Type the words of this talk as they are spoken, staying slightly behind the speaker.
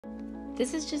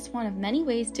This is just one of many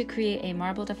ways to create a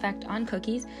marbled effect on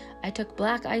cookies. I took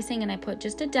black icing and I put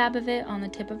just a dab of it on the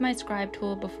tip of my scribe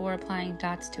tool before applying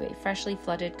dots to a freshly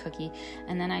flooded cookie.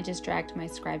 And then I just dragged my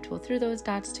scribe tool through those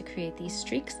dots to create these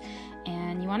streaks.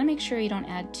 And you want to make sure you don't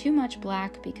add too much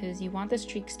black because you want the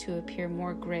streaks to appear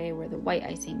more gray where the white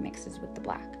icing mixes with the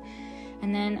black.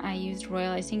 And then I used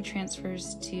royal icing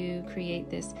transfers to create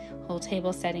this whole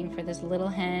table setting for this little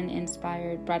hen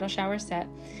inspired bridal shower set.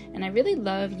 And I really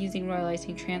love using royal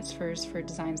icing transfers for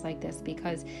designs like this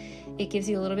because it gives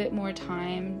you a little bit more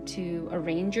time to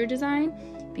arrange your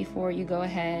design before you go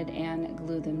ahead and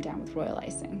glue them down with royal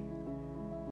icing.